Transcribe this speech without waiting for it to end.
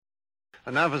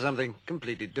And now for something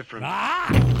completely different.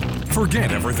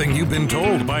 Forget everything you've been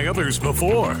told by others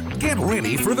before. Get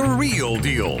ready for the real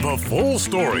deal, the full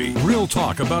story, real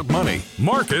talk about money,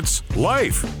 markets,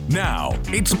 life. Now,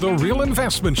 it's The Real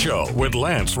Investment Show with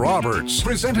Lance Roberts,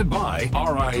 presented by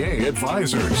RIA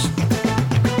Advisors.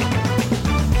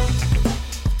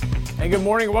 And good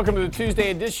morning. Welcome to the Tuesday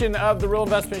edition of The Real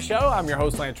Investment Show. I'm your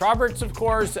host, Lance Roberts. Of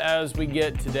course, as we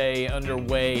get today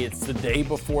underway, it's the day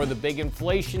before the big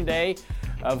inflation day.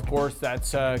 Of course,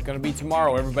 that's going to be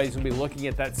tomorrow. Everybody's going to be looking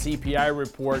at that CPI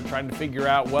report, trying to figure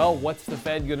out, well, what's the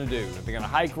Fed going to do? Are they going to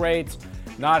hike rates,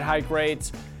 not hike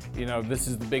rates? You know, this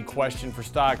is the big question for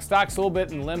stocks. Stocks a little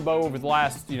bit in limbo over the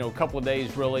last, couple of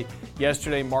days, really.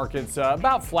 Yesterday, markets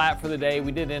about flat for the day.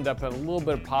 We did end up in a little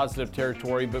bit of positive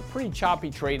territory, but pretty choppy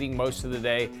trading most of the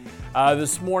day.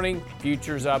 This morning,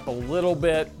 futures up a little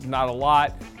bit, not a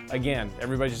lot. Again,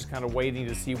 everybody's just kind of waiting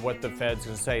to see what the Fed's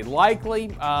going to say. Likely,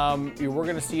 we're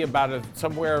going to see about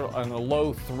somewhere on a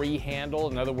low 3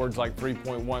 handle. In other words, like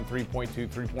 3.1, 3.2,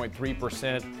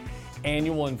 3.3%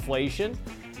 annual inflation.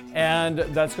 And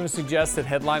that's going to suggest that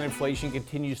headline inflation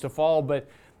continues to fall. But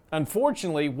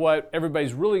unfortunately, what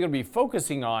everybody's really going to be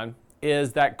focusing on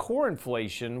is that core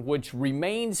inflation, which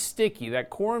remains sticky. That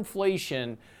core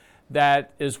inflation,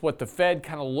 that is what the Fed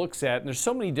kind of looks at. And there's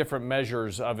so many different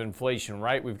measures of inflation,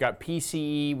 right? We've got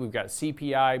PCE, we've got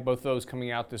CPI, both of those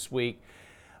coming out this week.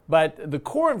 But the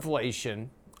core inflation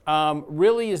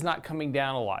really is not coming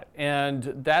down a lot.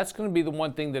 And that's going to be the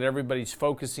one thing that everybody's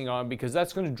focusing on, because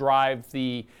that's going to drive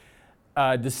the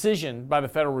decision by the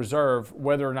Federal Reserve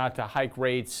whether or not to hike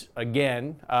rates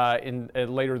again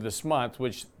later this month,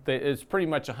 which is pretty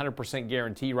much 100%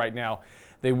 guarantee right now.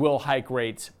 They will hike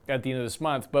rates at the end of this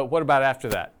month. But what about after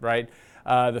that, right?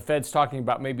 The Fed's talking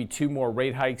about maybe 2 more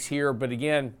rate hikes here. But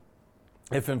again,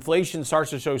 if inflation starts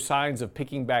to show signs of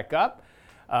picking back up,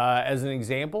 as an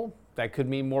example, that could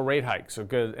mean more rate hikes. So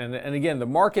good. And again, the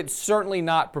market's certainly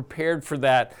not prepared for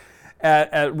that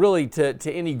really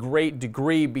to any great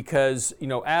degree, because,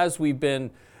 as we've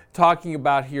been talking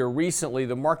about here recently,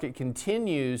 the market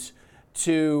continues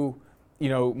to,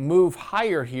 move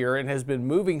higher here and has been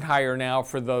moving higher now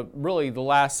for the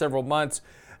last several months.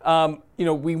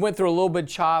 We went through a little bit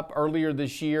chop earlier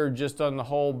this year just on the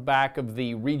whole back of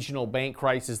the regional bank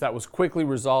crisis that was quickly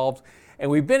resolved. And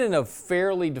we've been in a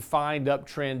fairly defined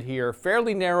uptrend here,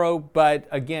 fairly narrow, but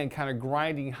again, kind of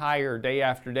grinding higher day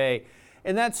after day.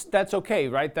 And that's okay,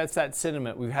 right? That's that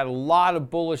sentiment. We've had a lot of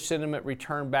bullish sentiment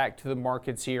return back to the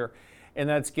markets here, and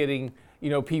that's getting,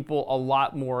 people a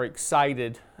lot more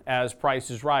excited as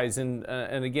prices rise. And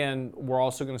again, we're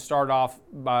also going to start off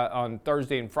on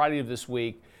Thursday and Friday of this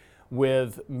week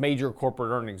with major corporate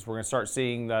earnings. We're going to start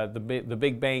seeing the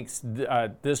big banks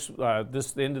this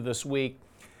end of this week,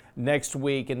 next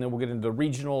week, and then we'll get into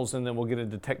regionals, and then we'll get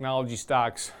into technology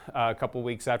stocks a couple of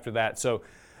weeks after that. So,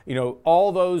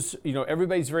 all those,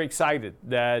 everybody's very excited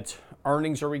that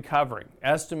earnings are recovering.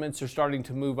 Estimates are starting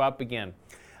to move up again.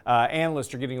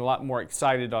 Analysts are getting a lot more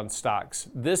excited on stocks.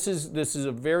 This is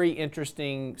a very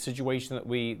interesting situation that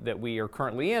we are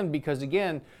currently in, because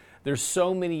again, there's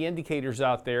so many indicators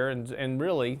out there, and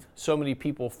really so many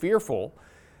people fearful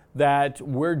that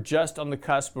we're just on the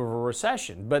cusp of a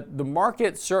recession. But the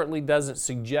market certainly doesn't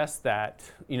suggest that,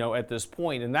 at this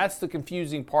point. And that's the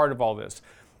confusing part of all this.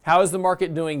 How is the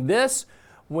market doing this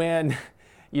when,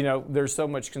 there's so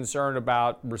much concern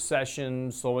about recession,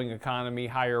 slowing economy,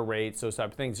 higher rates, those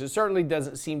type of things? It certainly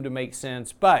doesn't seem to make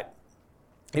sense, but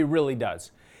it really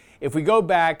does. If we go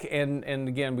back and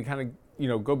again, we kind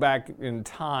of, go back in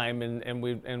time, and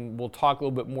we'll talk a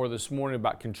little bit more this morning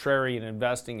about contrarian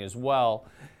investing as well.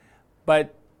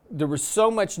 But there was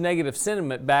so much negative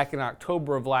sentiment back in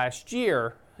October of last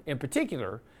year, in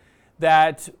particular,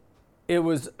 that it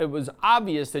was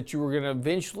obvious that you were going to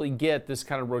eventually get this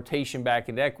kind of rotation back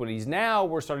into equities. Now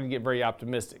we're starting to get very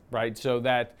optimistic, right? So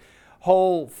that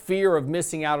whole fear of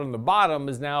missing out on the bottom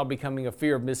is now becoming a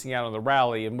fear of missing out on the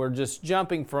rally, and we're just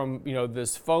jumping from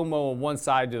this FOMO on one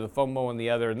side to the FOMO on the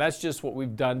other, and that's just what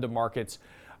we've done to markets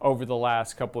over the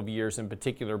last couple of years in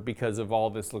particular, because of all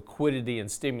this liquidity and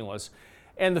stimulus,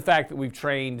 and the fact that we've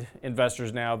trained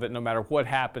investors now that no matter what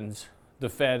happens, the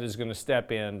Fed is going to step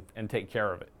in and take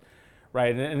care of it,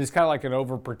 right? And it's kind of like an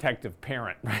overprotective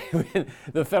parent, right?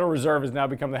 The Federal Reserve has now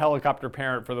become the helicopter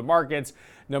parent for the markets.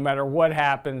 No matter what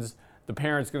happens, the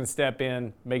parent's going to step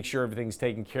in, make sure everything's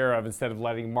taken care of, instead of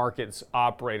letting markets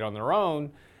operate on their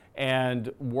own and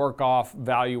work off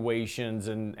valuations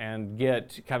and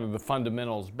get kind of the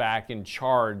fundamentals back in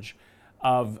charge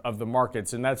of the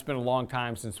markets. And that's been a long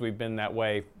time since we've been that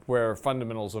way, where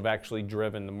fundamentals have actually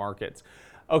driven the markets.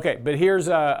 Okay, but here's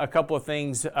a couple of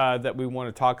things that we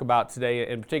want to talk about today.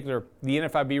 In particular, the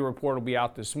NFIB report will be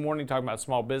out this morning talking about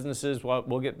small businesses.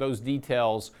 We'll get those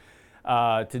details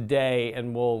today,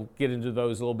 and we'll get into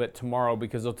those a little bit tomorrow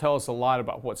because they'll tell us a lot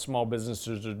about what small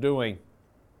businesses are doing.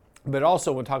 But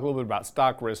also we'll talk a little bit about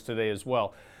stock risk today as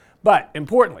well. But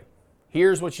importantly,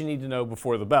 here's what you need to know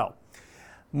before the bell.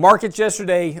 Markets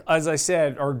yesterday, as I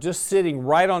said, are just sitting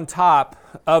right on top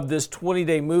of this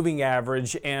 20-day moving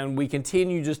average, and we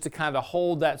continue just to kind of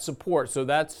hold that support. So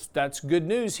that's good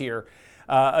news here.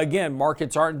 Again,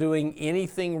 markets aren't doing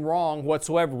anything wrong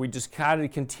whatsoever. We just kind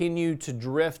of continue to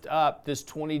drift up this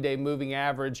 20-day moving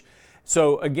average.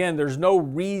 So again, there's no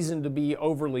reason to be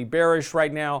overly bearish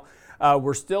right now.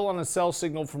 We're still on a sell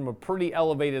signal from a pretty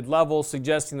elevated level,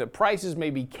 suggesting that prices may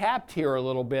be capped here a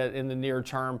little bit in the near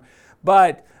term.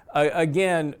 But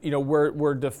again,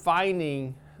 we're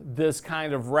defining this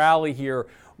kind of rally here.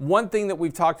 One thing that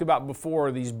we've talked about before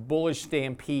are these bullish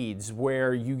stampedes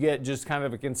where you get just kind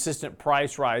of a consistent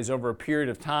price rise over a period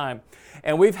of time.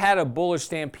 And we've had a bullish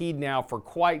stampede now for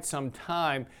quite some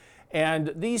time.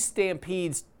 And these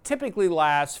stampedes typically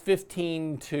last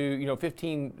 15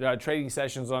 trading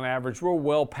sessions on average. We're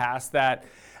well past that.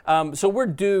 So we're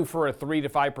due for a 3 to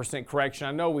 5% correction.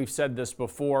 I know we've said this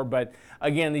before, but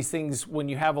again, these things, when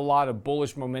you have a lot of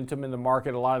bullish momentum in the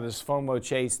market, a lot of this FOMO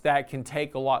chase, that can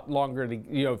take a lot longer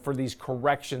to, for these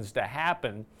corrections to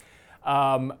happen.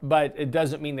 But it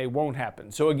doesn't mean they won't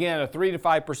happen. So again, a 3 to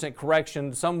 5%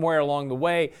 correction somewhere along the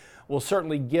way will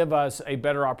certainly give us a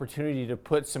better opportunity to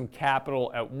put some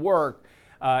capital at work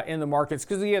in the markets.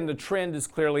 Because again, the trend is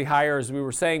clearly higher. As we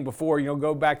were saying before,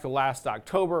 go back to last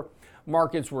October.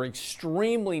 Markets were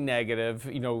extremely negative.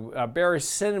 Bearish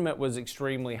sentiment was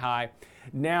extremely high.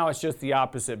 Now it's just the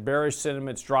opposite. Bearish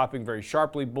sentiment's dropping very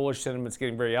sharply. Bullish sentiment's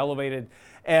getting very elevated.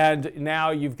 And now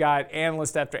you've got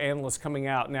analyst after analyst coming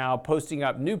out now posting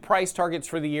up new price targets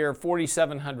for the year,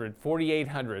 4,700,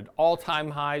 4,800,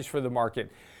 all-time highs for the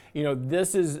market.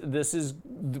 This is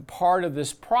part of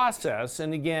this process.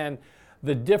 And again,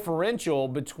 the differential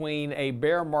between a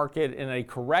bear market and a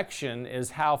correction is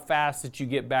how fast that you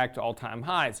get back to all-time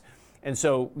highs. And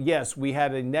so, yes, we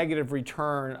had a negative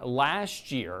return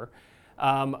last year,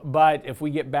 but if we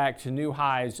get back to new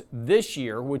highs this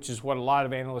year, which is what a lot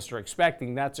of analysts are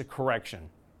expecting, that's a correction.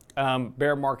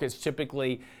 Bear markets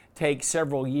typically take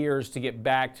several years to get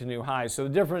back to new highs. So the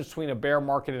difference between a bear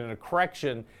market and a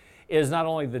correction is not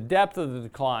only the depth of the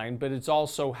decline, but it's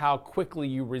also how quickly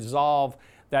you resolve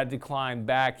that decline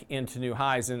back into new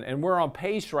highs. And we're on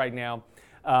pace right now.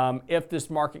 If this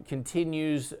market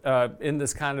continues in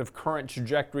this kind of current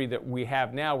trajectory that we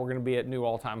have now, we're going to be at new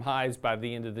all-time highs by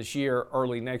the end of this year,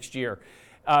 early next year.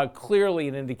 Clearly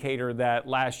an indicator that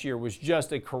last year was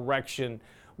just a correction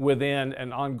within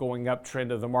an ongoing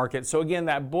uptrend of the market. So again,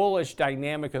 that bullish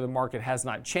dynamic of the market has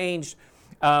not changed,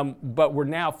 but we're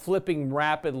now flipping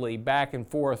rapidly back and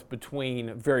forth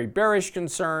between very bearish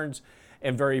concerns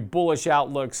and very bullish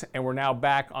outlooks, and we're now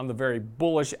back on the very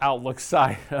bullish outlook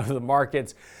side of the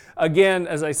markets. Again,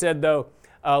 as I said though,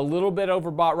 a little bit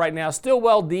overbought right now, still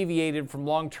well deviated from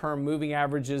long-term moving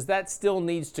averages. That still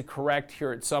needs to correct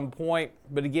here at some point.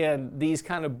 But again, these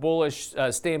kind of bullish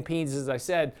stampedes, as I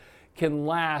said, can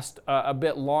last a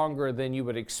bit longer than you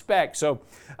would expect. So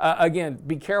again,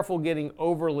 be careful getting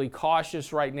overly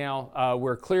cautious right now.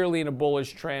 We're clearly in a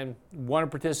bullish trend, want to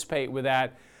participate with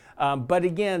that. But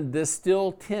again, this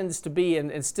still tends to be,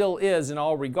 and still is in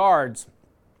all regards,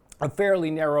 a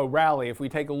fairly narrow rally. If we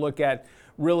take a look at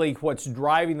really what's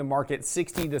driving the market,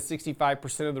 60 to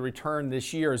 65% of the return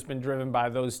this year has been driven by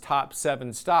those top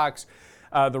 7 stocks.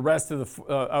 The rest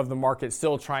of the market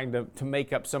still trying to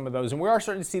make up some of those. And we are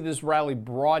starting to see this rally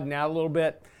broaden out a little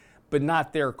bit, but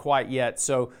not there quite yet.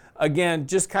 So again,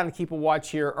 just kind of keep a watch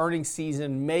here. Earnings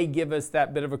season may give us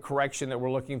that bit of a correction that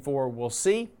we're looking for. We'll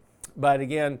see. But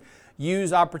again,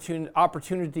 use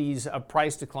opportunities of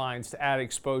price declines to add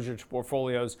exposure to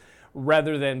portfolios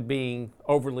rather than being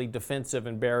overly defensive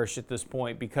and bearish at this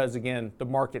point because, again, the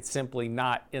market's simply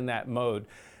not in that mode.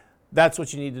 That's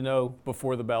what you need to know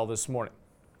before the bell this morning.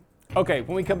 Okay,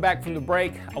 when we come back from the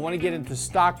break, I want to get into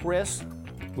stock risk.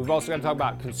 We've also got to talk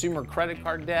about consumer credit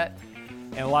card debt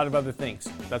and a lot of other things.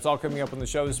 That's all coming up on the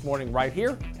show this morning right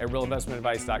here at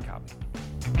realinvestmentadvice.com.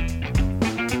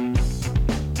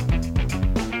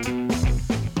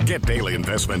 Get daily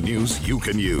investment news you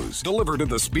can use, delivered at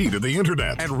the speed of the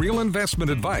internet at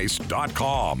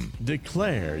realinvestmentadvice.com.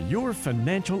 Declare your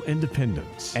financial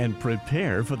independence and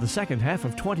prepare for the second half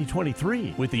of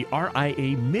 2023 with the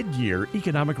RIA Mid-Year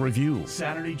Economic Review,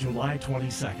 Saturday, July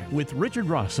 22nd, with Richard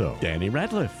Rosso, Danny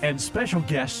Ratliff, and special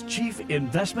guest Chief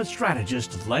Investment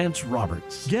Strategist Lance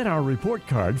Roberts. Get our report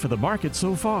card for the market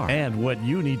so far and what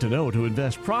you need to know to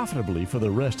invest profitably for the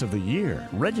rest of the year.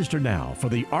 Register now for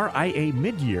the RIA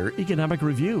Mid-Year Economic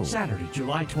Review, Saturday,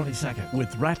 July 22nd, with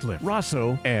Ratliff,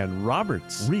 Rosso, and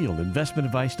Roberts.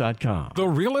 RealInvestmentAdvice.com. The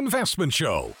Real Investment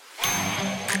Show.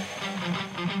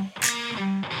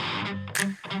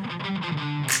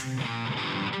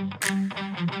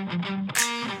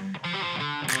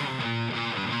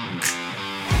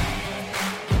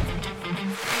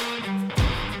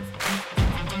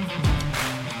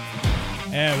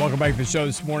 And welcome back to the show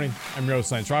this morning. I'm your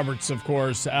host, Lance Roberts, of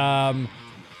course.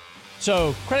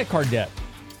 So, credit card debt.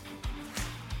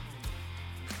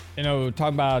 You know,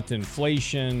 talking about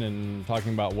inflation and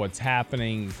talking about what's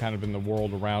happening kind of in the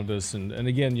world around us. And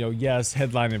again, you know, yes,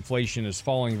 headline inflation is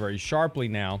falling very sharply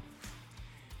now.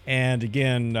 And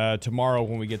again, tomorrow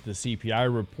when we get the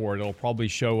CPI report, it'll probably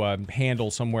show a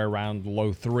handle somewhere around the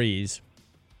low threes.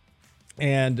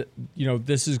 And, you know,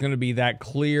 this is going to be that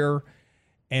clear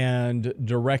and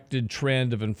directed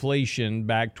trend of inflation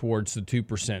back towards the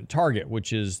 2% target,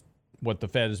 which is what the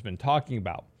Fed has been talking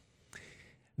about.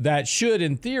 That should,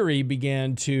 in theory,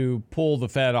 begin to pull the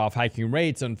Fed off hiking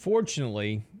rates.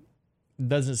 Unfortunately,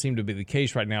 doesn't seem to be the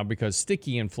case right now because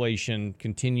sticky inflation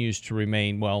continues to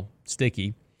remain, well,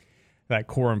 sticky, that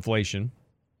core inflation.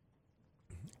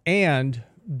 And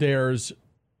there's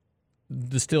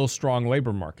the still strong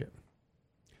labor market,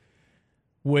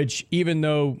 which even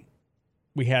though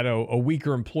we had a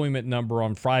weaker employment number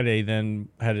on Friday than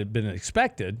had been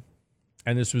expected,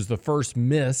 and this was the first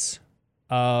miss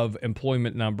of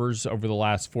employment numbers over the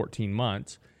last 14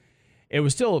 months, it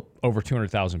was still over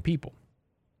 200,000 people.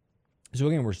 So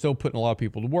again, we're still putting a lot of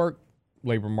people to work.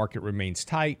 Labor market remains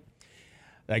tight.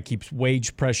 That keeps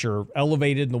wage pressure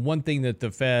elevated. And the one thing that the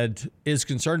Fed is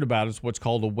concerned about is what's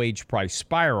called a wage price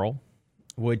spiral,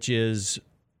 which is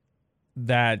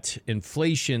that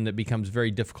inflation that becomes very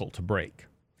difficult to break.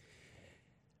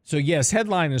 So yes,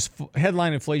 headline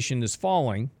inflation is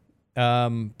falling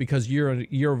because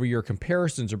year-over-year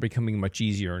comparisons are becoming much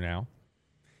easier now.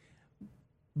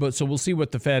 But so we'll see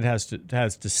what the Fed has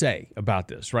to say about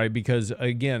this, right? Because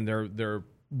again, their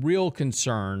real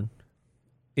concern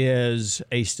is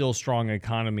a still strong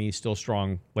economy, still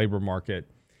strong labor market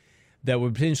that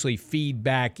would potentially feed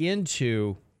back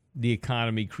into the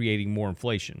economy, creating more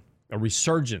inflation. A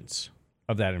resurgence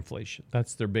of that inflation.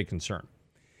 That's their big concern.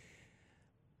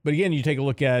 But again, you take a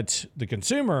look at the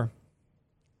consumer,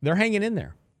 they're hanging in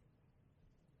there.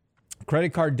 Credit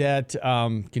card debt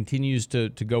continues to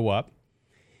go up.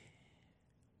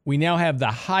 We now have the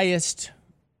highest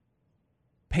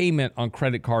payment on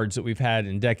credit cards that we've had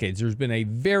in decades. There's been a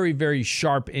very, very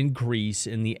sharp increase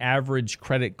in the average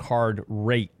credit card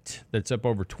rate that's up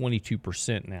over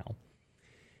 22% now.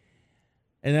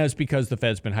 And that's because the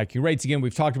Fed's been hiking rates. Again,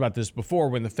 we've talked about this before.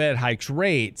 When the Fed hikes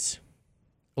rates,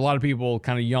 a lot of people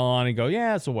kind of yawn and go,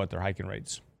 yeah, so what? They're hiking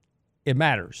rates. It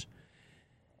matters.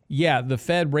 Yeah, the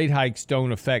Fed rate hikes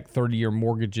don't affect 30-year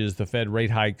mortgages. The Fed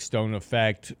rate hikes don't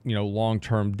affect,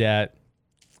 long-term debt.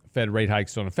 Fed rate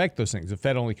hikes don't affect those things. The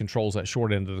Fed only controls that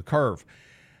short end of the curve.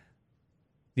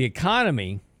 The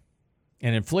economy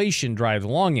and inflation drive the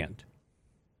long end.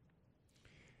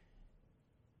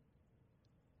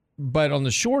 But on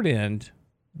the short end,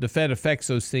 the Fed affects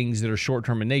those things that are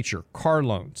short-term in nature. Car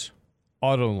loans,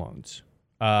 auto loans,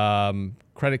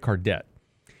 credit card debt.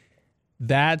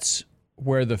 That's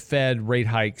where the Fed rate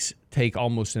hikes take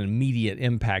almost an immediate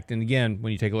impact. And again,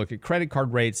 when you take a look at credit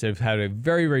card rates, they've had a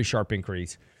very, very sharp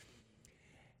increase.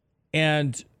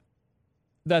 And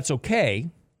that's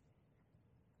okay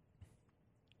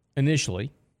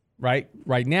initially, right?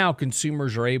 Right now,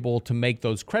 consumers are able to make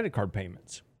those credit card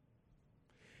payments.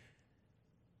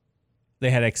 They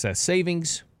had excess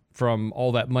savings from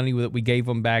all that money that we gave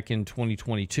them back in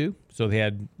 2022. So they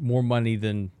had more money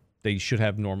than they should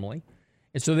have normally.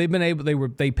 And so they've been able,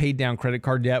 they paid down credit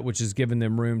card debt, which has given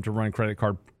them room to run credit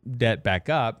card debt back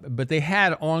up. But they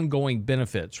had ongoing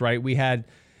benefits, right? We had,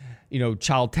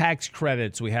 child tax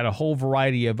credits. We had a whole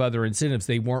variety of other incentives.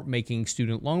 They weren't making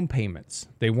student loan payments.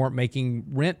 They weren't making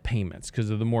rent payments because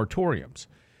of the moratoriums.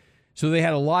 So they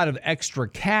had a lot of extra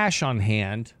cash on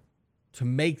hand to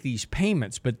make these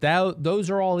payments, but those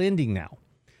are all ending now.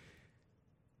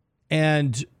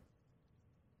 And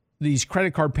these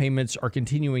credit card payments are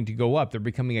continuing to go up. They're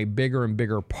becoming a bigger and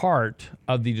bigger part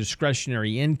of the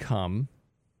discretionary income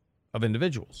of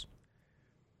individuals.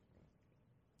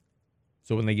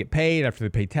 So when they get paid, after they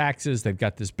pay taxes, they've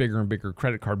got this bigger and bigger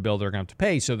credit card bill they're going to have to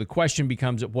pay. So the question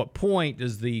becomes, at what point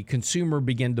does the consumer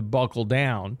begin to buckle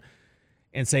down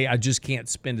and say, I just can't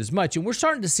spend as much? And we're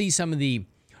starting to see some of the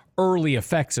early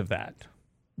effects of that.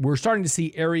 We're starting to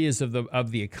see areas of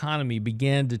the economy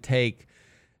begin to take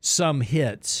some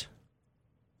hits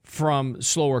from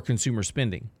slower consumer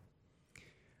spending.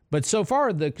 But so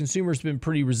far, the consumer's been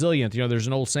pretty resilient. You know, there's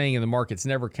an old saying in the markets,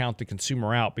 never count the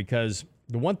consumer out, because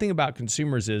the one thing about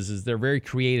consumers is they're very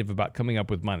creative about coming up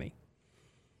with money.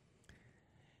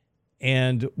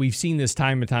 And we've seen this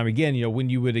time and time again, you know, when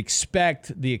you would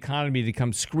expect the economy to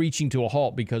come screeching to a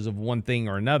halt because of one thing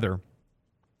or another,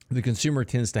 the consumer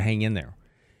tends to hang in there.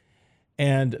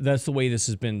 And that's the way this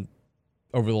has been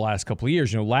over the last couple of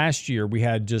years. You know, last year we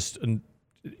had just,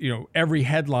 every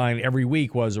headline every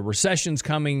week was a recession's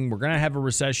coming. We're going to have a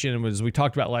recession. And as we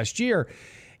talked about last year,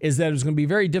 is that it was going to be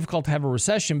very difficult to have a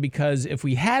recession, because if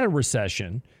we had a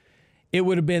recession, it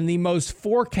would have been the most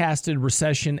forecasted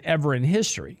recession ever in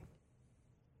history.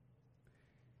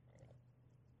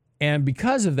 And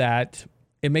because of that,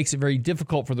 it makes it very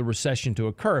difficult for the recession to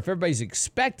occur. If everybody's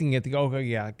expecting it, to go, okay,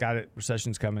 yeah, got it,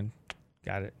 recession's coming,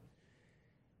 got it.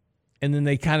 And then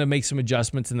they kind of make some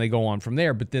adjustments and they go on from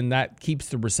there. But then that keeps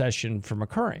the recession from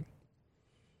occurring.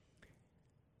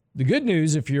 The good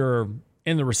news, if you're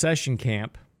in the recession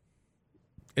camp,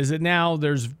 is that now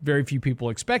there's very few people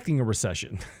expecting a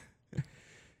recession.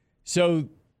 So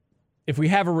if we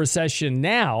have a recession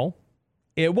now,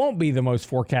 it won't be the most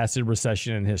forecasted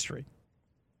recession in history,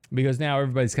 because now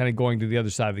everybody's kind of going to the other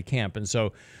side of the camp. And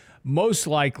so most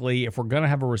likely, if we're going to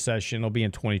have a recession, it'll be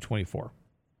in 2024.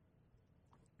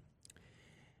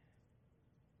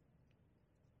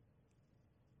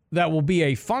 That will be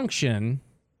a function,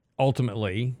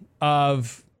 ultimately,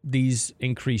 of these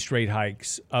increased rate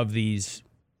hikes, of these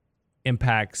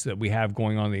impacts that we have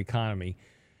going on in the economy.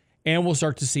 And we'll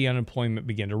start to see unemployment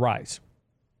begin to rise.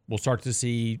 We'll start to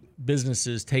see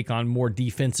businesses take on more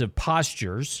defensive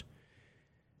postures,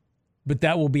 but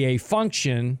that will be a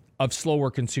function of slower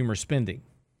consumer spending.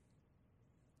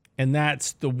 And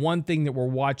that's the one thing that we're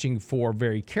watching for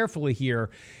very carefully here,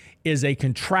 is a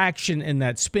contraction in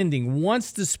that spending.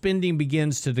 Once the spending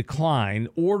begins to decline,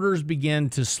 orders begin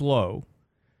to slow,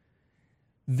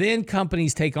 then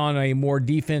companies take on a more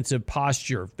defensive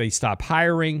posture. They stop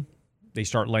hiring, they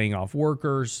start laying off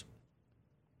workers,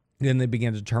 then they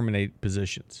begin to terminate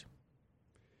positions.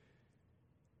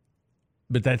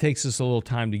 But that takes us a little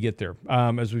time to get there.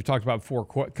 As we've talked about before,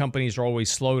 companies are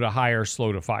always slow to hire,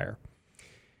 slow to fire.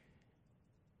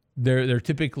 They're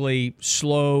typically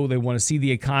slow. They want to see the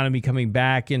economy coming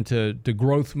back into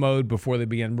growth mode before they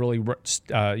begin really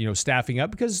staffing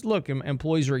up. Because, look,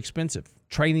 employees are expensive.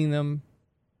 Training them,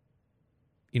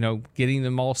 getting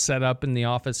them all set up in the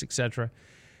office, etc.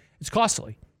 It's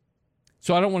costly.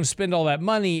 So I don't want to spend all that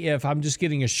money if I'm just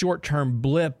getting a short-term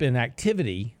blip in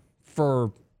activity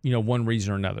for, one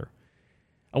reason or another.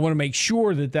 I want to make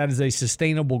sure that that is a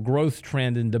sustainable growth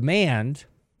trend in demand,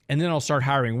 and then I'll start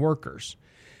hiring workers.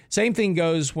 Same thing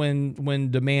goes when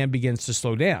demand begins to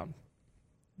slow down.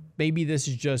 Maybe this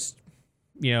is just,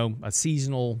 a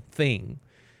seasonal thing.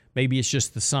 Maybe it's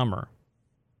just the summer,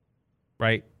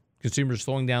 right? Consumers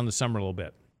slowing down the summer a little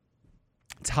bit.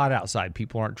 It's hot outside.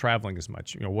 People aren't traveling as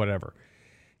much, whatever.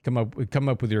 Come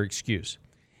up with your excuse.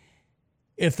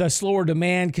 If the slower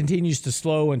demand continues to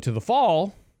slow into the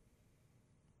fall,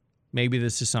 maybe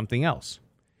this is something else.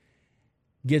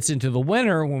 Gets into the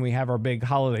winter, when we have our big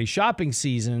holiday shopping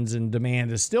seasons and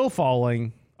demand is still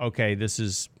falling, okay,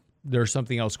 there's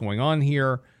something else going on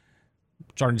here.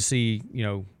 Starting to see,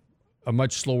 a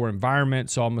much slower environment,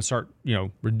 so I'm going to start,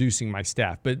 reducing my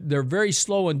staff. But they're very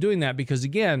slow in doing that because,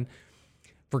 again,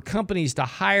 for companies to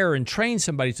hire and train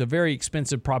somebody, it's a very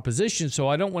expensive proposition. So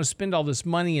I don't want to spend all this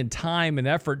money and time and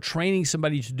effort training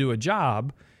somebody to do a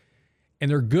job,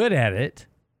 and they're good at it,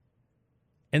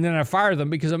 and then I fire them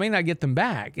because I may not get them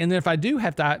back. And then if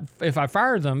I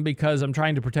fire them because I'm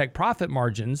trying to protect profit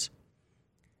margins,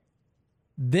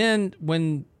 then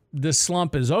when this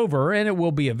slump is over, and it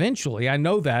will be eventually, I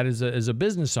know that as a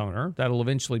business owner, that'll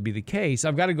eventually be the case.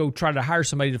 I've got to go try to hire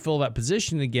somebody to fill that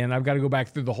position again. I've got to go back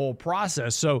through the whole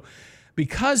process. So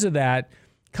because of that,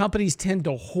 companies tend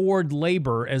to hoard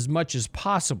labor as much as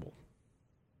possible.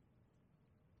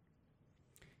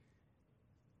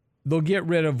 They'll get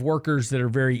rid of workers that are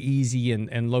very easy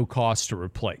and low cost to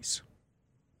replace,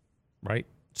 right?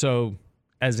 So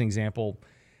as an example,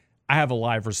 I have a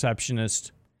live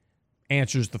receptionist,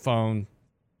 answers the phone,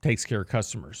 takes care of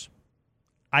customers.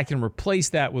 I can replace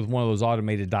that with one of those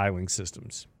automated dialing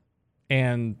systems.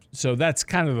 And so that's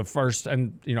kind of the first,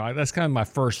 and that's kind of my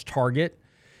first target.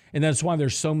 And that's why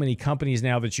there's so many companies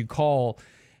now that you call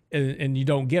and you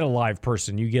don't get a live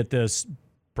person. You get this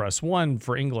press 1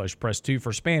 for English, press 2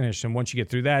 for Spanish. And once you get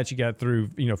through that, you got through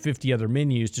 50 other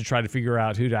menus to try to figure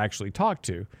out who to actually talk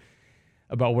to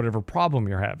about whatever problem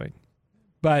you're having.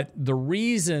 But the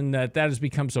reason that has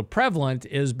become so prevalent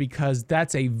is because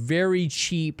that's a very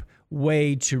cheap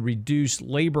way to reduce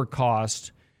labor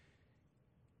cost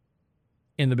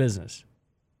in the business.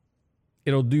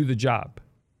 It'll do the job.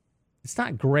 It's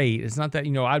not great. It's not that,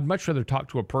 I'd much rather talk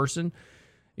to a person,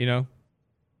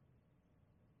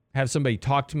 have somebody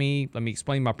talk to me, let me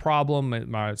explain my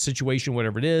problem, my situation,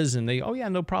 whatever it is, and they, oh yeah,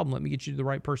 no problem, let me get you to the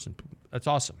right person. That's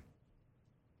awesome.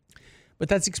 But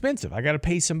that's expensive. I got to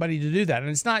pay somebody to do that.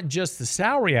 And it's not just the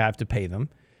salary I have to pay them,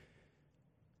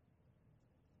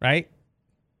 right?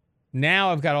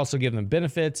 Now I've got to also give them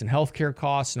benefits and healthcare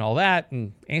costs and all that.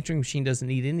 And answering machine doesn't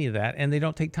need any of that. And they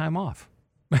don't take time off,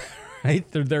 right?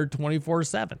 They're there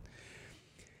 24/7.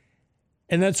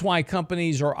 And that's why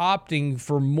companies are opting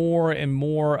for more and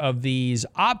more of these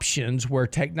options where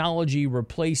technology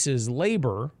replaces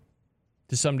labor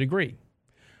to some degree.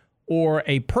 Or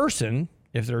a person,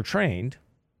 if they're trained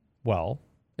well,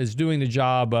 is doing the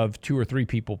job of 2 or 3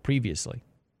 people previously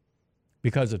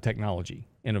because of technology,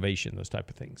 innovation, those type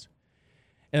of things.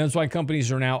 And that's why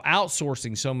companies are now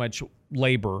outsourcing so much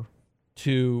labor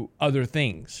to other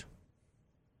things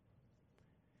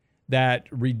that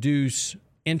reduce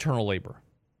internal labor.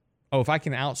 Oh, if I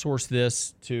can outsource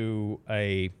this to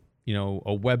a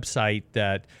website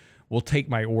that will take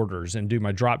my orders and do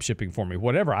my drop shipping for me,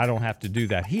 whatever, I don't have to do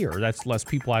that here. That's less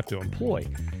people I have to employ.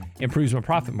 Improves my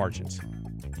profit margins.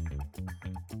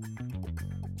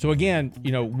 So again,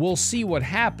 we'll see what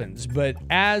happens, but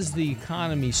as the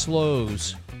economy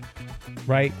slows,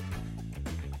 right,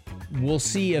 we'll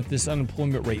see if this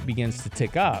unemployment rate begins to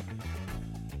tick up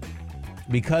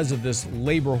because of this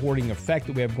labor hoarding effect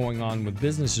that we have going on with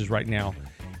businesses right now.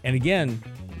 And again,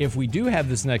 if we do have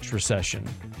this next recession,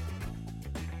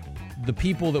 the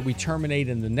people that we terminate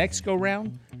in the next go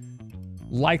round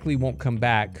likely won't come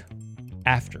back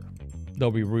after.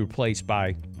 They'll be replaced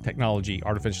by technology,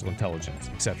 artificial intelligence,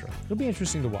 etc. It'll be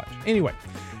interesting to watch. Anyway,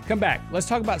 come back. Let's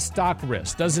talk about stock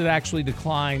risk. Does it actually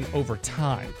decline over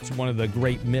time? It's one of the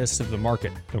great myths of the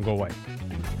market. Don't go away.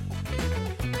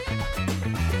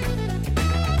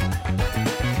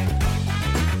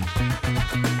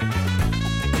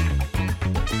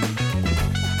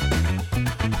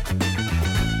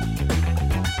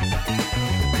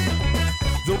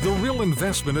 The Real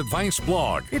Investment Advice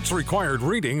blog. It's required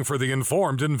reading for the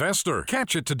informed investor.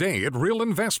 Catch it today at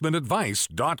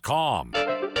realinvestmentadvice.com.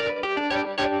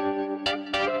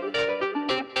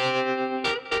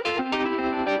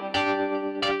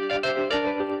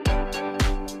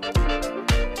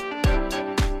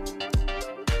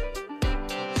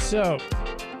 So,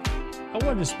 I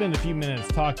wanted to spend a few minutes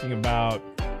talking about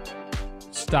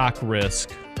stock risk.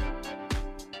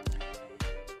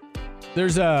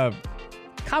 There's a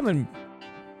common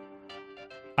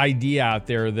idea out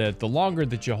there that the longer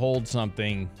that you hold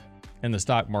something in the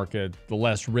stock market, the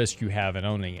less risk you have in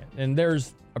owning it. And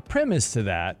there's a premise to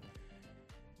that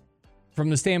from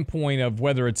the standpoint of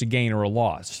whether it's a gain or a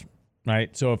loss,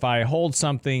 right? So if I hold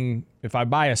something, if I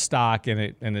buy a stock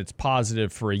and it's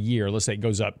positive for a year, let's say it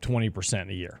goes up 20%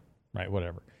 a year, right?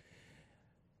 Whatever.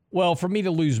 Well, for me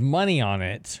to lose money on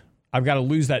it, I've got to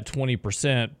lose that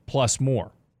 20% plus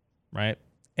more, right?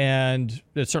 And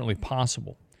it's certainly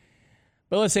possible.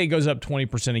 But let's say it goes up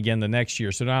 20% again the next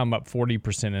year. So now I'm up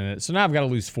 40% in it. So now I've got to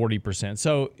lose 40%.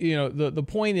 So, the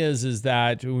point is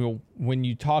that when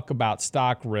you talk about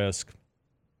stock risk,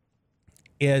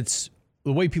 it's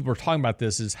the way people are talking about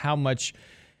this is how much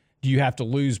do you have to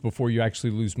lose before you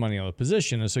actually lose money on the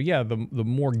position. And so, yeah, the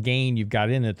more gain you've got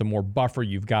in it, the more buffer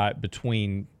you've got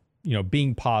between,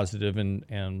 being positive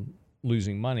and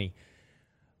losing money.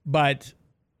 But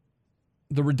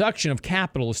the reduction of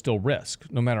capital is still risk,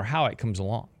 no matter how it comes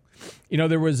along.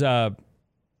 There was a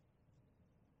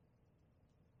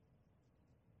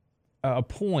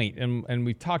point, and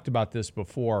we've talked about this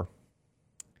before.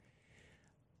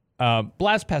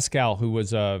 Blaise Pascal, who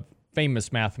was a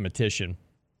famous mathematician,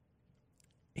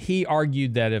 he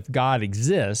argued that if God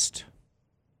exists,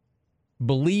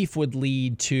 belief would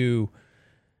lead to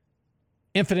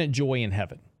infinite joy in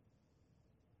heaven.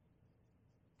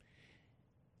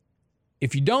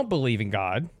 If you don't believe in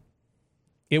God,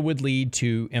 it would lead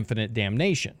to infinite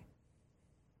damnation.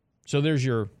 So there's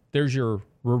your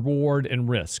reward and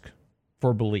risk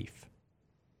for belief.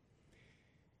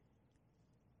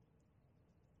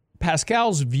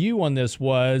 Pascal's view on this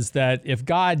was that if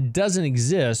God doesn't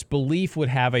exist, belief would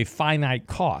have a finite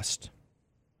cost.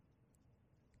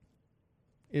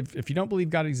 If you don't believe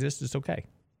God exists, it's okay.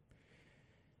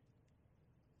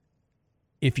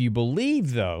 If you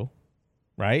believe, though,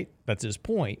 right, that's his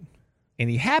point, and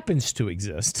he happens to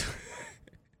exist,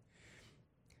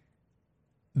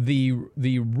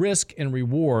 the risk and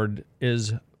reward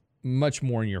is much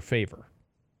more in your favor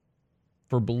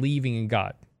for believing in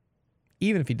God,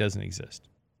 even if he doesn't exist.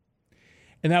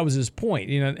 And that was his point.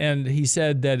 And he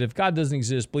said that if God doesn't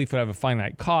exist, belief would have a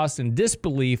finite cost, and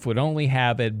disbelief would only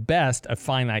have, at best, a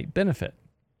finite benefit.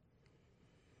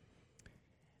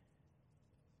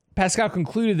 Pascal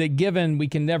concluded that given we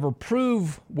can never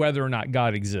prove whether or not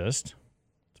God exists,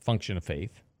 function of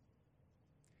faith,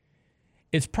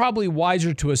 it's probably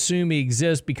wiser to assume he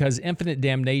exists because infinite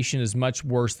damnation is much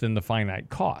worse than the finite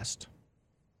cost.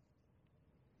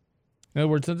 In other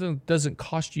words, it doesn't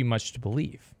cost you much to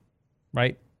believe,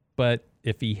 right? But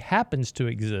if he happens to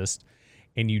exist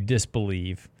and you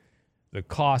disbelieve, the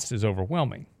cost is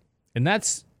overwhelming. And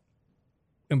that's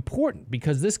important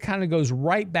because this kind of goes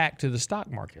right back to the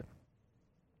stock market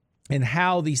and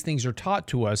how these things are taught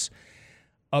to us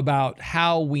about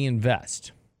how we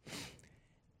invest.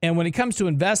 And when it comes to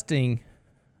investing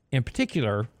in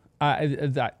particular,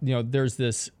 there's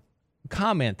this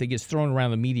comment that gets thrown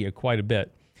around the media quite a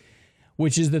bit,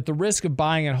 which is that the risk of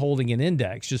buying and holding an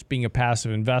index, just being a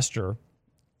passive investor,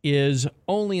 is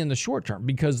only in the short term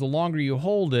because the longer you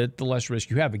hold it, the less risk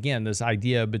you have. Again, this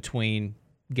idea between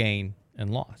gain and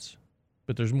loss.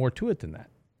 But there's more to it than that.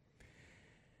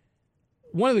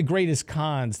 One of the greatest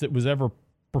cons that was ever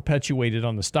perpetuated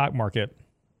on the stock market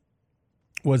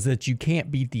was that you can't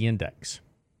beat the index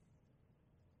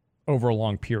over a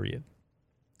long period.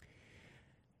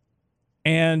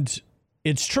 And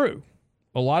it's true.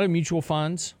 A lot of mutual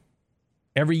funds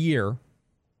every year,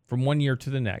 from one year to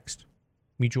the next,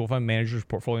 mutual fund managers,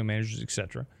 portfolio managers,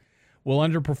 etc., will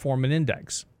underperform an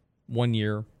index one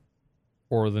year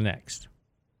or the next,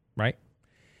 right?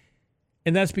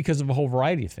 And that's because of a whole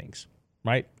variety of things,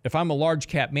 right? If I'm a large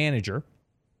cap manager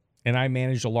and I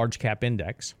manage a large cap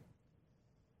index,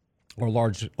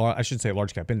 or I should say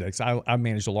large cap index, I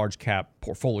manage a large cap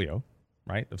portfolio,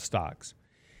 right, of stocks.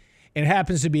 It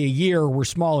happens to be a year where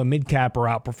small and mid cap are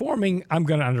outperforming, I'm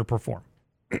going to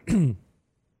underperform.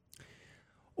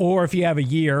 Or if you have a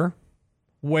year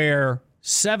where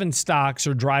 7 stocks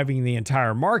are driving the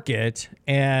entire market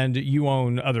and you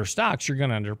own other stocks, you're going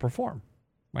to underperform,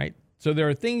 right? So there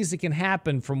are things that can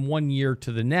happen from one year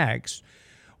to the next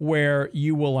where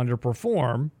you will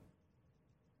underperform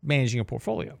managing a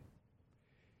portfolio.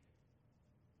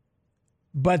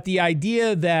 But the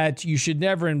idea that you should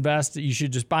never invest, that you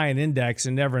should just buy an index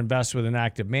and never invest with an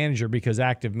active manager because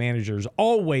active managers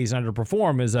always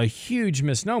underperform is a huge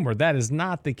misnomer. That is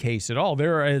not the case at all.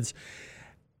 There is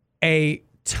a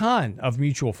ton of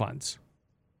mutual funds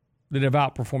that have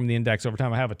outperformed the index over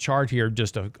time. I have a chart here,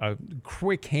 just a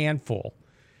quick handful.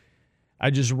 I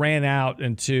just ran out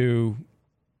into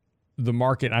the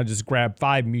market and I just grabbed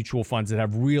 5 mutual funds that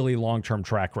have really long-term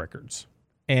track records.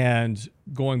 And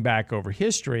going back over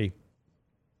history,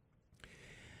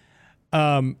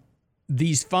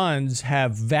 these funds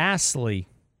have vastly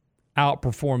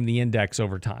outperformed the index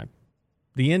over time.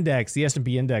 The index, the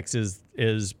S&P index,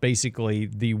 is basically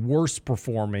the worst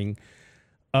performing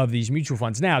of these mutual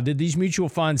funds. Now, did these mutual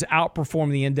funds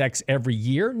outperform the index every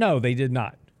year? No, they did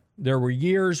not. There were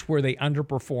years where they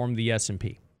underperformed the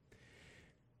S&P.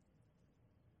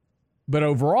 But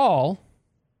overall,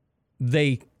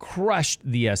 they crushed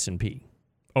the S&P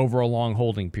over a long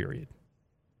holding period.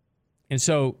 And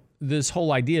so this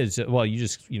whole idea is that, well, you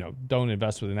just, don't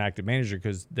invest with an active manager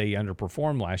because they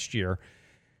underperformed last year.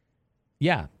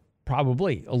 Yeah,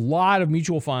 probably. A lot of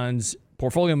mutual funds,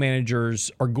 portfolio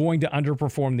managers are going to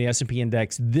underperform the S&P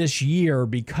index this year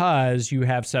because you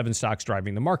have 7 stocks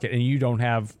driving the market and you don't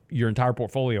have your entire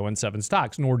portfolio in 7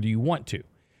 stocks, nor do you want to.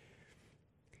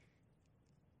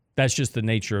 That's just the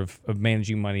nature of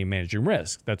managing money and managing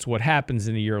risk. That's what happens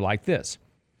in a year like this.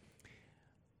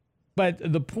 But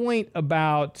the point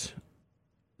about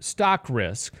stock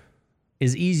risk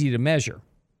is easy to measure.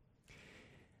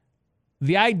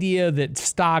 The idea that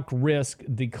stock risk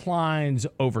declines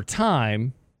over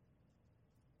time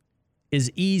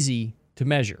is easy to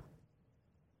measure,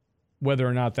 whether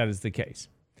or not that is the case.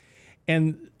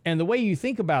 And the way you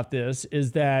think about this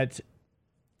is that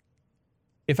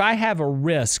if I have a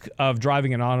risk of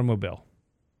driving an automobile,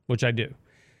 which I do,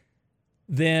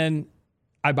 then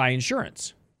I buy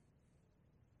insurance.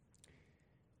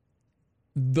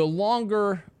 The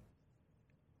longer,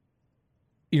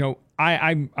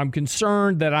 I'm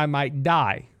concerned that I might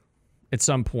die at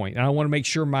some point, and I want to make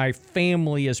sure my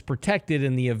family is protected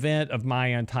in the event of my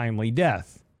untimely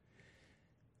death.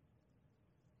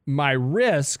 My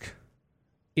risk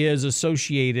is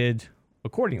associated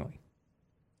accordingly,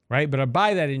 right? But I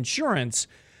buy that insurance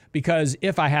because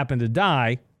if I happen to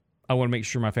die, I want to make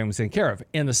sure my family's taken care of.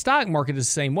 And the stock market is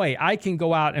the same way. I can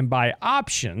go out and buy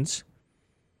options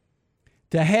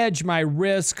to hedge my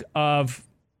risk of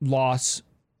loss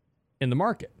in the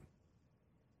market.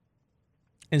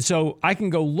 And so I can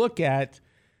go look at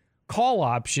call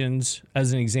options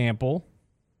as an example.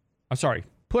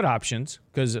 Put options,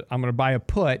 because I'm going to buy a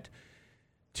put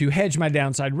to hedge my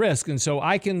downside risk. And so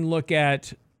I can look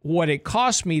at what it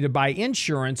costs me to buy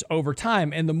insurance over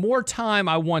time. And the more time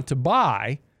I want to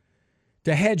buy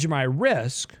to hedge my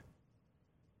risk,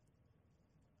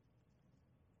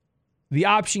 the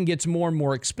option gets more and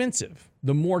more expensive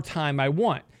the more time I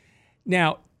want.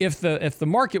 Now, if the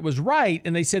market was right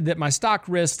and they said that my stock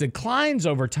risk declines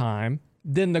over time,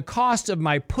 then the cost of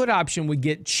my put option would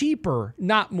get cheaper,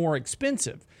 not more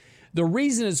expensive. The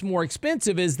reason it's more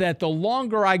expensive is that the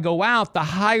longer I go out, the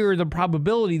higher the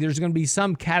probability there's going to be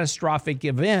some catastrophic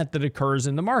event that occurs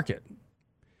in the market.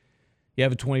 You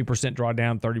have a 20%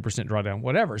 drawdown, 30% drawdown,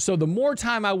 whatever. So the more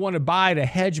time I want to buy to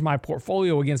hedge my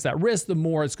portfolio against that risk, the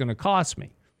more it's going to cost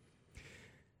me.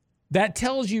 That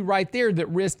tells you right there that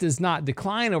risk does not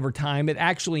decline over time. It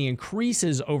actually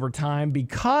increases over time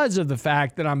because of the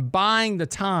fact that I'm buying the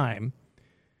time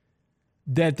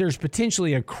that there's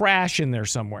potentially a crash in there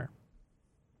somewhere.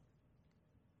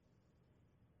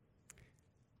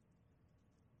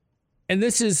 And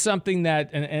this is something that,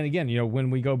 and again, when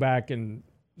we go back and,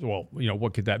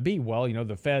 what could that be? Well,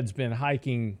 the Fed's been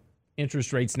hiking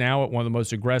interest rates now at one of the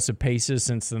most aggressive paces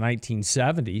since the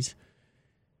 1970s.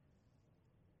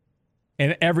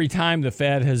 And every time the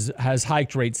Fed has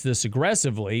hiked rates this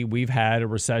aggressively, we've had a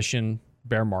recession,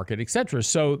 bear market, et cetera.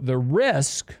 So the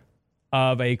risk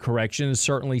of a correction is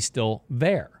certainly still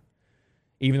there.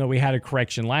 Even though we had a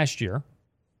correction last year,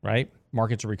 right?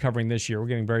 Markets are recovering this year. We're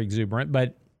getting very exuberant.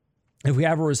 But if we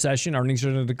have a recession, earnings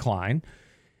are going to decline.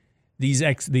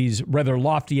 These rather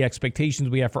lofty expectations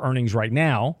we have for earnings right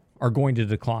now are going to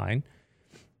decline.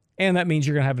 And that means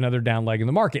you're going to have another down leg in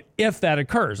the market if that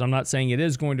occurs. I'm not saying it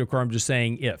is going to occur. I'm just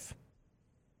saying if.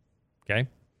 Okay?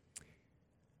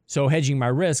 So hedging my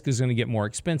risk is going to get more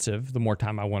expensive the more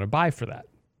time I want to buy for that.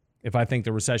 If I think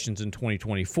the recession's in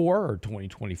 2024 or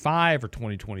 2025 or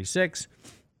 2026,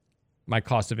 my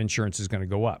cost of insurance is going to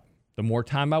go up. The more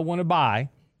time I want to buy,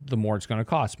 the more it's going to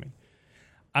cost me.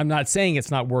 I'm not saying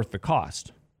it's not worth the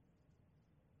cost.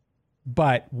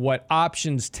 But what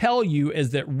options tell you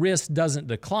is that risk doesn't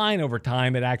decline over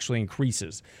time, it actually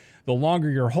increases. The longer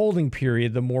your holding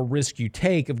period, the more risk you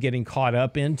take of getting caught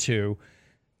up into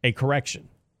a correction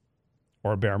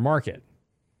or a bear market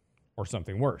or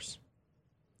something worse.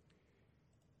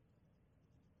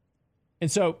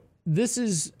 And so this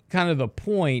is kind of the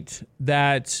point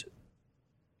that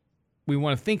we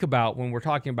want to think about when we're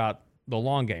talking about the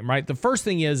long game, right? The first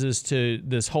thing is to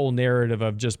this whole narrative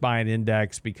of just buy an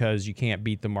index because you can't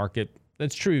beat the market.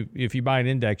 That's true. If you buy an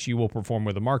index, you will perform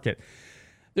with the market.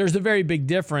 There's a very big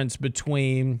difference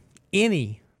between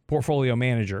any portfolio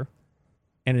manager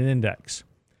and an index.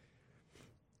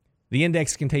 The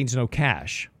index contains no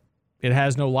cash. It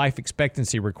has no life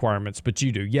expectancy requirements, but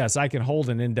you do. Yes, I can hold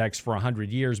an index for 100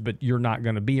 years, but you're not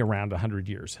going to be around 100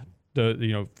 years.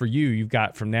 For you've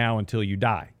got from now until you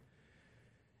die.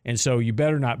 And so you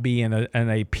better not be in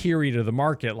a period of the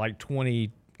market like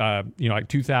 2000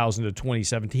 to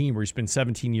 2017 where you spend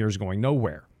 17 years going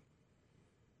nowhere.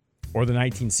 Or the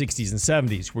 1960s and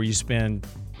 70s where you spend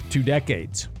 2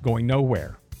 decades going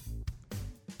nowhere.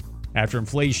 After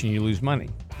inflation, you lose money.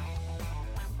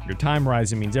 Your time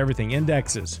horizon means everything.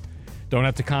 Indexes don't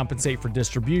have to compensate for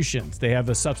distributions. They have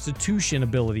the substitution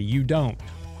ability. You don't.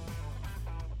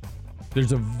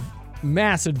 There's a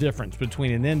massive difference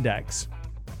between an index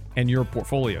and your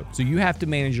portfolio. So you have to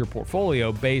manage your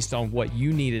portfolio based on what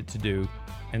you need it to do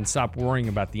and stop worrying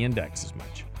about the index as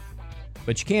much.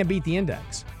 But you can't beat the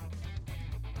index.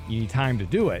 You need time to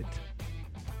do it,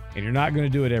 and you're not going to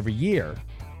do it every year.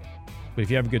 But if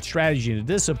you have a good strategy and a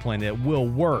discipline, it will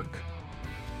work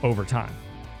over time.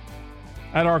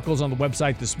 I had articles on the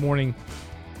website this morning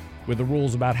with the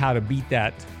rules about how to beat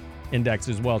that index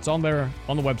as well. It's on there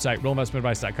on the website,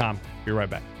 realinvestmentadvice.com. Be right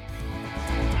back.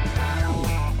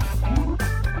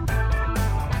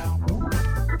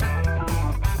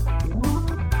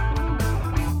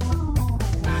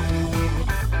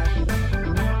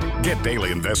 Get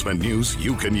daily investment news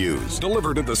you can use,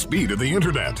 delivered at the speed of the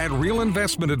internet at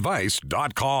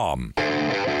realinvestmentadvice.com.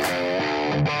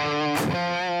 And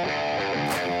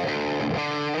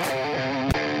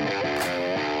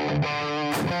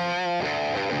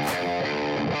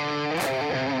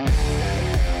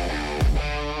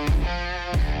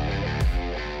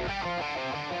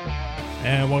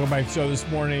welcome back to the show this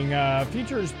morning.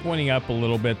 Futures pointing up a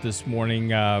little bit this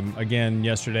morning. Again,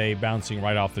 yesterday bouncing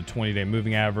right off the 20-day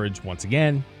moving average once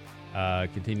again.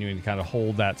 Continuing to kind of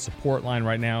hold that support line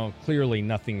right now. Clearly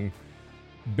nothing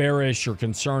bearish or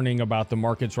concerning about the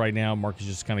markets right now. Markets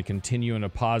just kind of continuing a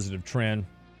positive trend.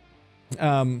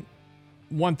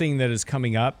 One thing that is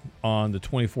coming up on the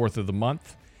 24th of the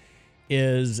month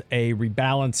is a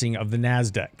rebalancing of the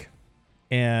NASDAQ.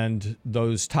 And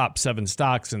those top 7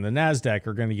 stocks in the NASDAQ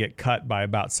are going to get cut by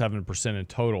about 7% in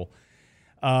total.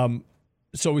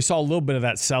 So we saw a little bit of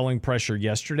that selling pressure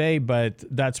yesterday, but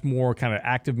that's more kind of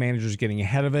active managers getting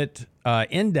ahead of it.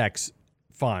 Index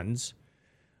funds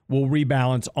will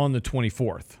rebalance on the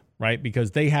 24th, right?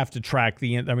 Because they have to track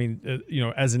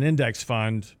as an index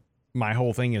fund, my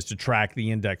whole thing is to track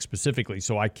the index specifically.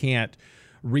 So I can't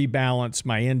rebalance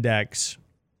my index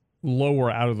lower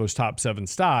out of those top 7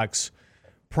 stocks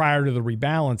prior to the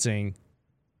rebalancing.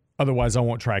 Otherwise, I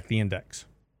won't track the index,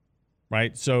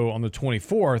 right? So on the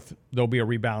 24th, there'll be a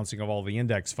rebalancing of all the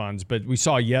index funds. But we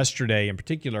saw yesterday in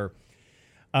particular,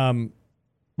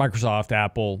 Microsoft,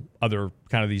 Apple, other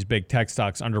kind of these big tech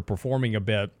stocks underperforming a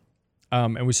bit.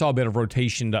 And we saw a bit of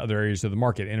rotation to other areas of the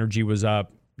market. Energy was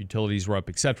up, utilities were up,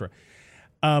 et cetera.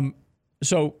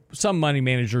 So some money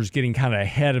managers getting kind of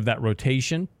ahead of that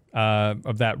rotation,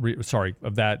 of that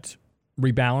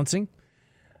rebalancing.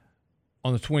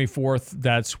 On the 24th,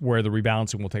 that's where the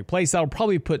rebalancing will take place. That'll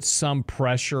probably put some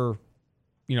pressure,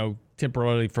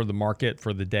 temporarily for the market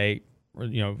for the day, or,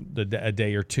 a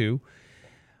day or two.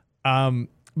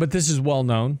 But this is well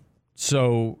known.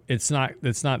 So this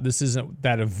isn't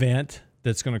that event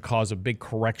that's going to cause a big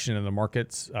correction in the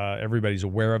markets. Everybody's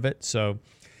aware of it. So,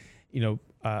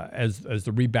 as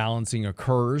the rebalancing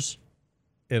occurs,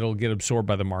 it'll get absorbed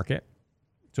by the market.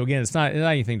 So again, it's not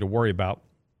anything to worry about.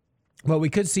 But we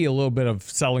could see a little bit of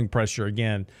selling pressure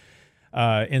again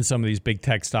in some of these big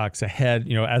tech stocks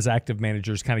ahead, as active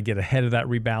managers kind of get ahead of that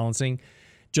rebalancing,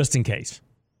 just in case.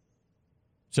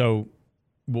 So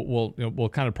we'll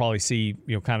kind of probably see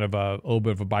kind of a little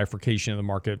bit of a bifurcation in the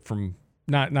market from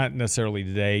not necessarily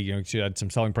today. You had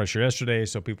some selling pressure yesterday,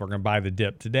 so people are going to buy the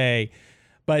dip today.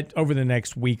 But over the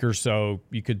next week or so,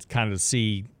 you could kind of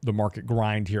see the market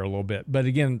grind here a little bit. But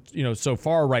again, so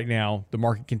far right now, the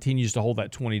market continues to hold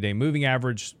that 20-day moving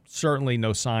average. Certainly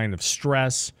no sign of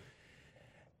stress.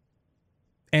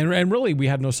 And really, we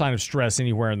have no sign of stress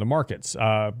anywhere in the markets.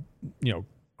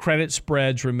 Credit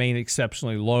spreads remain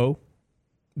exceptionally low.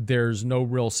 There's no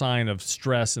real sign of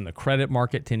stress in the credit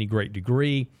market to any great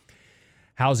degree.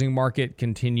 Housing market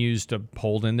continues to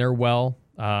hold in there well.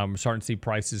 We're starting to see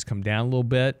prices come down a little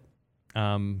bit.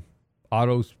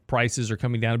 Auto prices are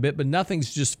coming down a bit, but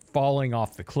nothing's just falling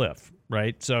off the cliff,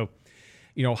 right? So,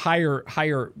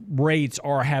 higher rates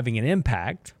are having an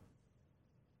impact,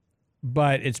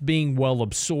 but it's being well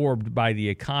absorbed by the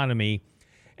economy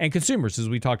and consumers, as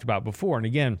we talked about before. And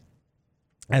again,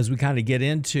 as we kind of get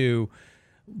into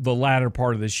the latter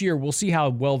part of this year, we'll see how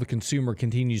well the consumer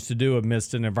continues to do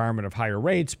amidst an environment of higher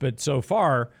rates. But so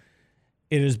far,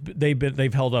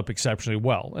 they've held up exceptionally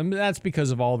well, and that's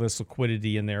because of all this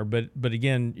liquidity in there. But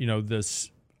again,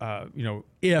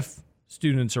 if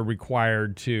students are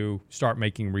required to start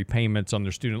making repayments on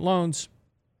their student loans,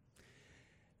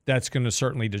 that's going to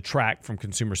certainly detract from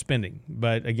consumer spending.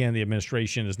 But again, the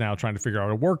administration is now trying to figure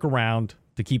out a workaround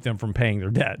to keep them from paying their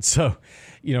debt. So,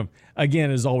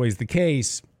 again, as always the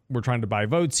case, we're trying to buy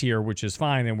votes here, which is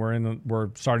fine, and we're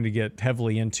starting to get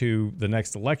heavily into the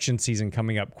next election season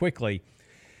coming up quickly.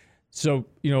 So,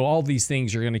 all these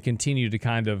things are going to continue to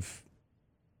kind of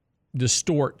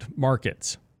distort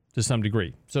markets to some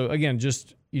degree. So again,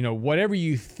 just, whatever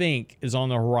you think is on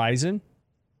the horizon,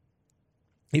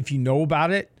 if you know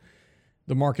about it,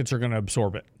 the markets are going to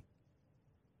absorb it.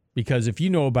 Because if you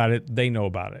know about it, they know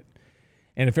about it.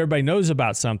 And if everybody knows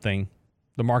about something,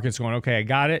 the market's going, okay, I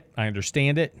got it. I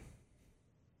understand it.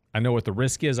 I know what the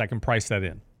risk is. I can price that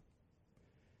in.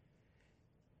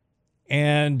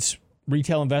 And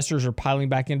retail investors are piling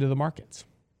back into the markets,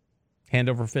 hand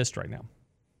over fist right now.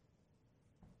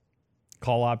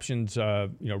 Call options,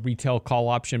 retail call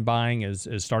option buying is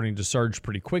starting to surge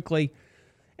pretty quickly.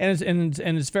 And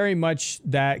it's very much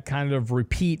that kind of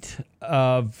repeat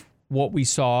of what we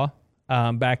saw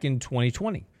back in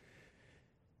 2020.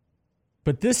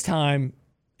 But this time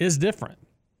is different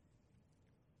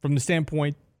from the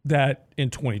standpoint that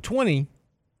in 2020,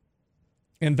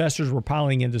 investors were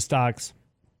piling into stocks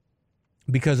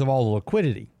because of all the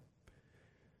liquidity.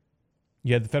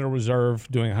 You had the Federal Reserve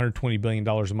doing $120 billion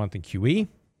a month in QE.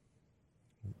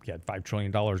 You had $5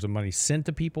 trillion of money sent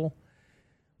to people,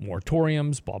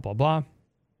 moratoriums, blah, blah, blah.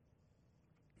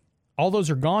 All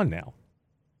those are gone now.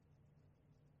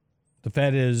 The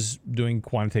Fed is doing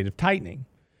quantitative tightening.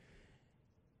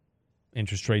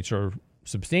 Interest rates are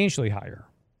substantially higher.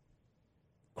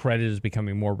 Credit is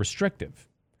becoming more restrictive.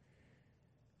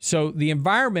 So the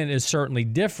environment is certainly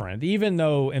different, even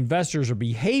though investors are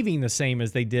behaving the same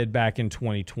as they did back in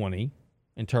 2020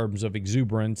 in terms of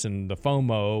exuberance and the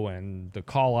FOMO and the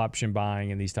call option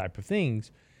buying and these type of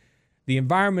things. The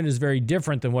environment is very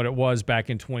different than what it was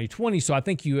back in 2020. So I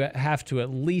think you have to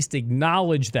at least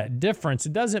acknowledge that difference.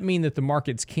 It doesn't mean that the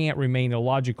markets can't remain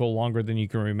illogical longer than you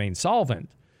can remain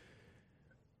solvent.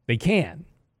 They can.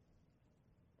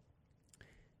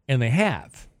 And they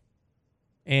have.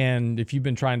 And if you've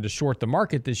been trying to short the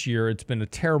market this year, it's been a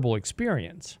terrible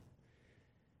experience.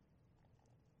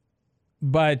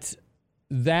 But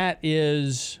that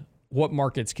is what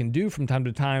markets can do from time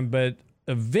to time. But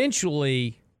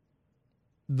eventually,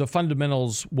 the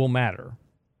fundamentals will matter.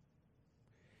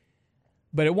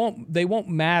 But they won't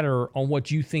matter on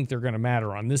what you think they're going to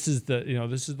matter on. This is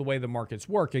the way the markets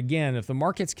work. Again, if the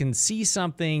markets can see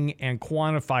something and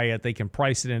quantify it, they can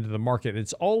price it into the market.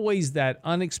 It's always that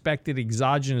unexpected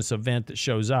exogenous event that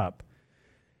shows up,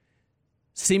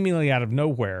 seemingly out of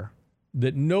nowhere,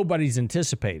 that nobody's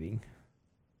anticipating,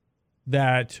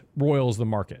 that roils the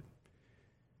market.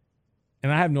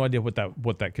 And I have no idea what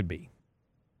that could be.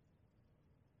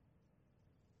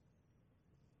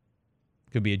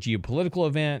 Could be a geopolitical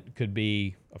event, could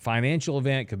be a financial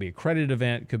event, could be a credit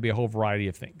event, could be a whole variety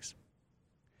of things.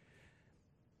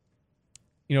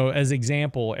 You know, as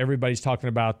example, everybody's talking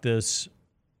about this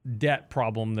debt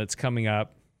problem that's coming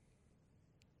up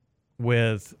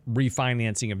with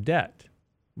refinancing of debt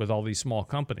with all these small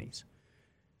companies.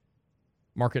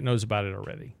 Market knows about it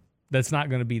already. That's not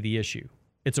going to be the issue.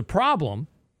 It's a problem,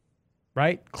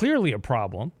 right? Clearly a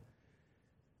problem.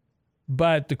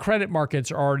 But the credit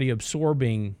markets are already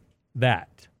absorbing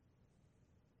that.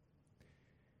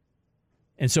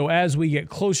 And so as we get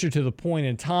closer to the point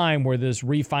in time where this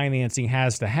refinancing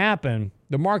has to happen,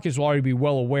 the markets will already be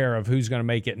well aware of who's going to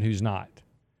make it and who's not.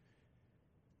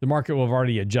 The market will have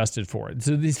already adjusted for it.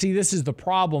 So you see, this is the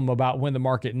problem about when the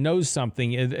market knows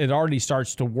something, it already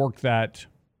starts to work that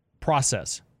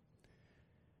process.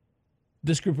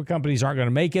 This group of companies aren't going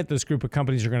to make it. This group of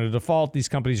companies are going to default. These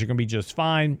companies are going to be just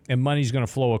fine, and money's going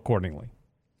to flow accordingly.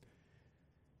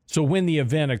 So when the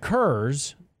event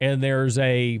occurs and there's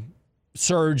a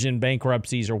surge in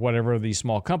bankruptcies or whatever of these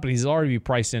small companies, it'll already be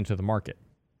priced into the market.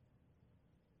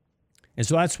 And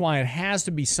so that's why it has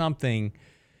to be something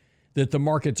that the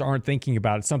markets aren't thinking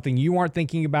about. It's something you aren't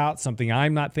thinking about, something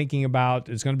I'm not thinking about.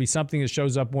 It's going to be something that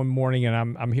shows up one morning,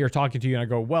 and I'm here talking to you, and I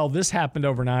go, well, this happened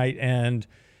overnight, and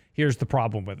here's the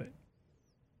problem with it.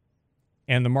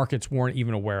 And the markets weren't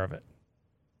even aware of it.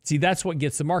 See, that's what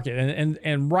gets the market.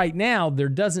 And right now, there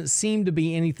doesn't seem to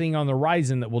be anything on the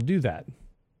horizon that will do that.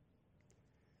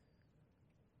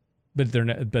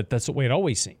 But that's the way it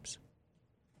always seems,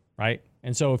 right?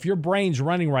 And so if your brain's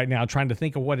running right now trying to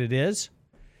think of what it is,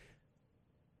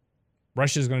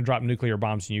 Russia's going to drop nuclear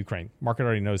bombs in Ukraine. Market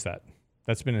already knows that.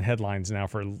 That's been in headlines now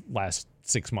for the last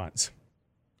 6 months.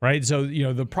 Right? So,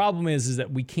 the problem is that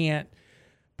we can't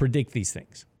predict these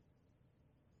things.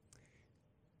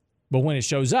 But when it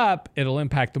shows up, it'll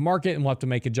impact the market and we'll have to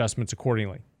make adjustments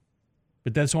accordingly.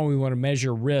 But that's why we want to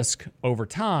measure risk over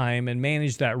time and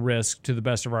manage that risk to the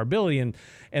best of our ability.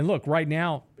 And look, right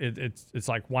now, it's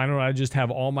like, why don't I just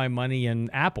have all my money in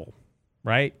Apple,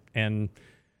 right? And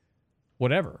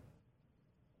whatever.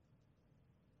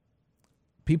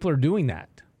 People are doing that.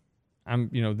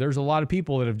 There's a lot of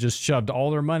people that have just shoved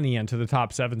all their money into the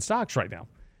top 7 stocks right now.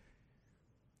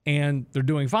 And they're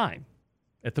doing fine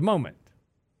at the moment.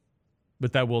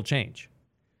 But that will change.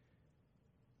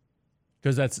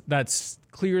 Because that's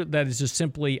clear that is just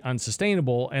simply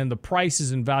unsustainable, and the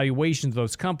prices and valuations of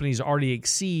those companies already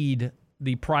exceed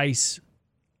the price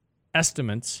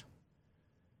estimates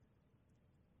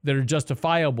that are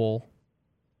justifiable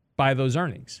by those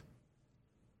earnings.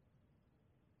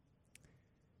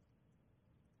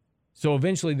 So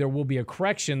eventually there will be a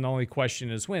correction. The only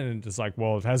question is when. And it's like,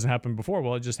 well, it hasn't happened before.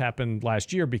 Well, it just happened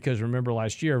last year because remember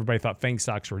last year everybody thought FANG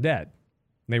stocks were dead.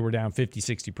 They were down 50,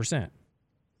 60%.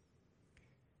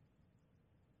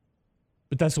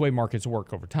 But that's the way markets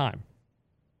work over time.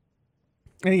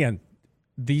 And again,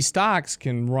 these stocks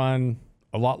can run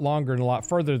a lot longer and a lot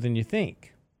further than you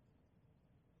think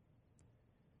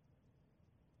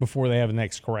before they have a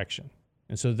next correction.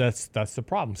 And so that's the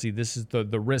problem. See, this is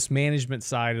the risk management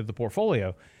side of the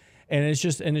portfolio. And it's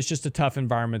just a tough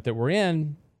environment that we're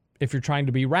in if you're trying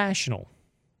to be rational.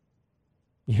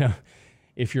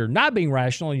 If you're not being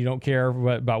rational and you don't care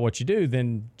about what you do,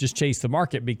 then just chase the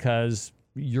market because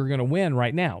you're going to win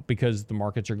right now because the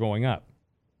markets are going up.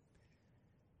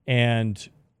 And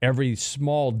every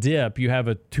small dip, you have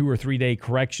a 2 or 3 day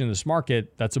correction in this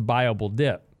market, that's a buyable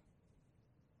dip.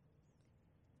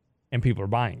 And people are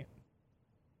buying it.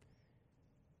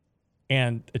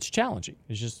 And it's challenging.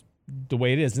 It's just the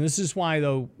way it is. And this is why,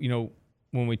 though,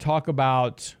 when we talk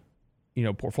about,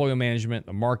 portfolio management,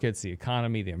 the markets, the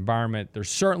economy, the environment, there's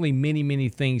certainly many, many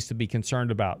things to be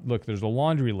concerned about. Look, there's a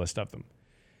laundry list of them.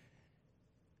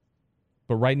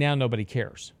 But right now, nobody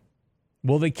cares.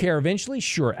 Will they care eventually?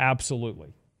 Sure,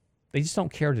 absolutely. They just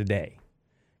don't care today.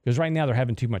 Because right now, they're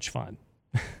having too much fun.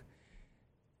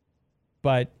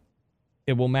 But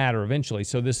it will matter eventually.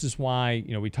 So this is why,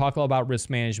 we talk a lot about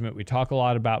risk management. We talk a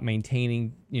lot about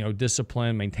maintaining,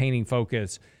 discipline, maintaining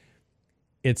focus.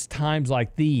 It's times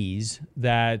like these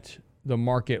that the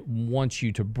market wants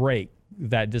you to break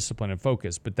that discipline and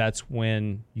focus, but that's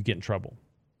when you get in trouble.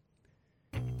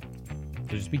 So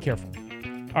just be careful.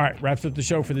 All right, wraps up the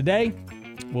show for the day.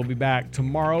 We'll be back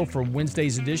tomorrow for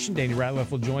Wednesday's edition. Danny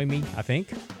Ratliff will join me, I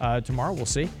think, tomorrow. We'll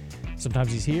see.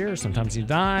 Sometimes he's here, sometimes he's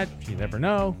not. You never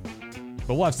know.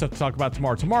 But we'll have stuff to talk about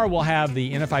tomorrow. Tomorrow we'll have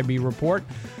the NFIB report.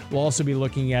 We'll also be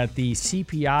looking at the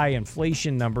CPI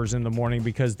inflation numbers in the morning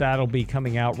because that'll be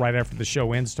coming out right after the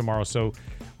show ends tomorrow. So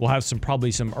we'll have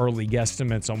probably some early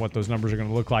guesstimates on what those numbers are going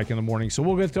to look like in the morning. So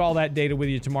we'll get through all that data with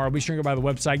you tomorrow. Be sure to go by the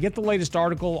website. Get the latest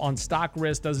article on stock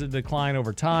risk. Does it decline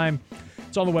over time?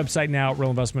 It's on the website now at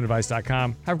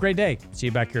realinvestmentadvice.com. Have a great day. See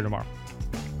you back here tomorrow.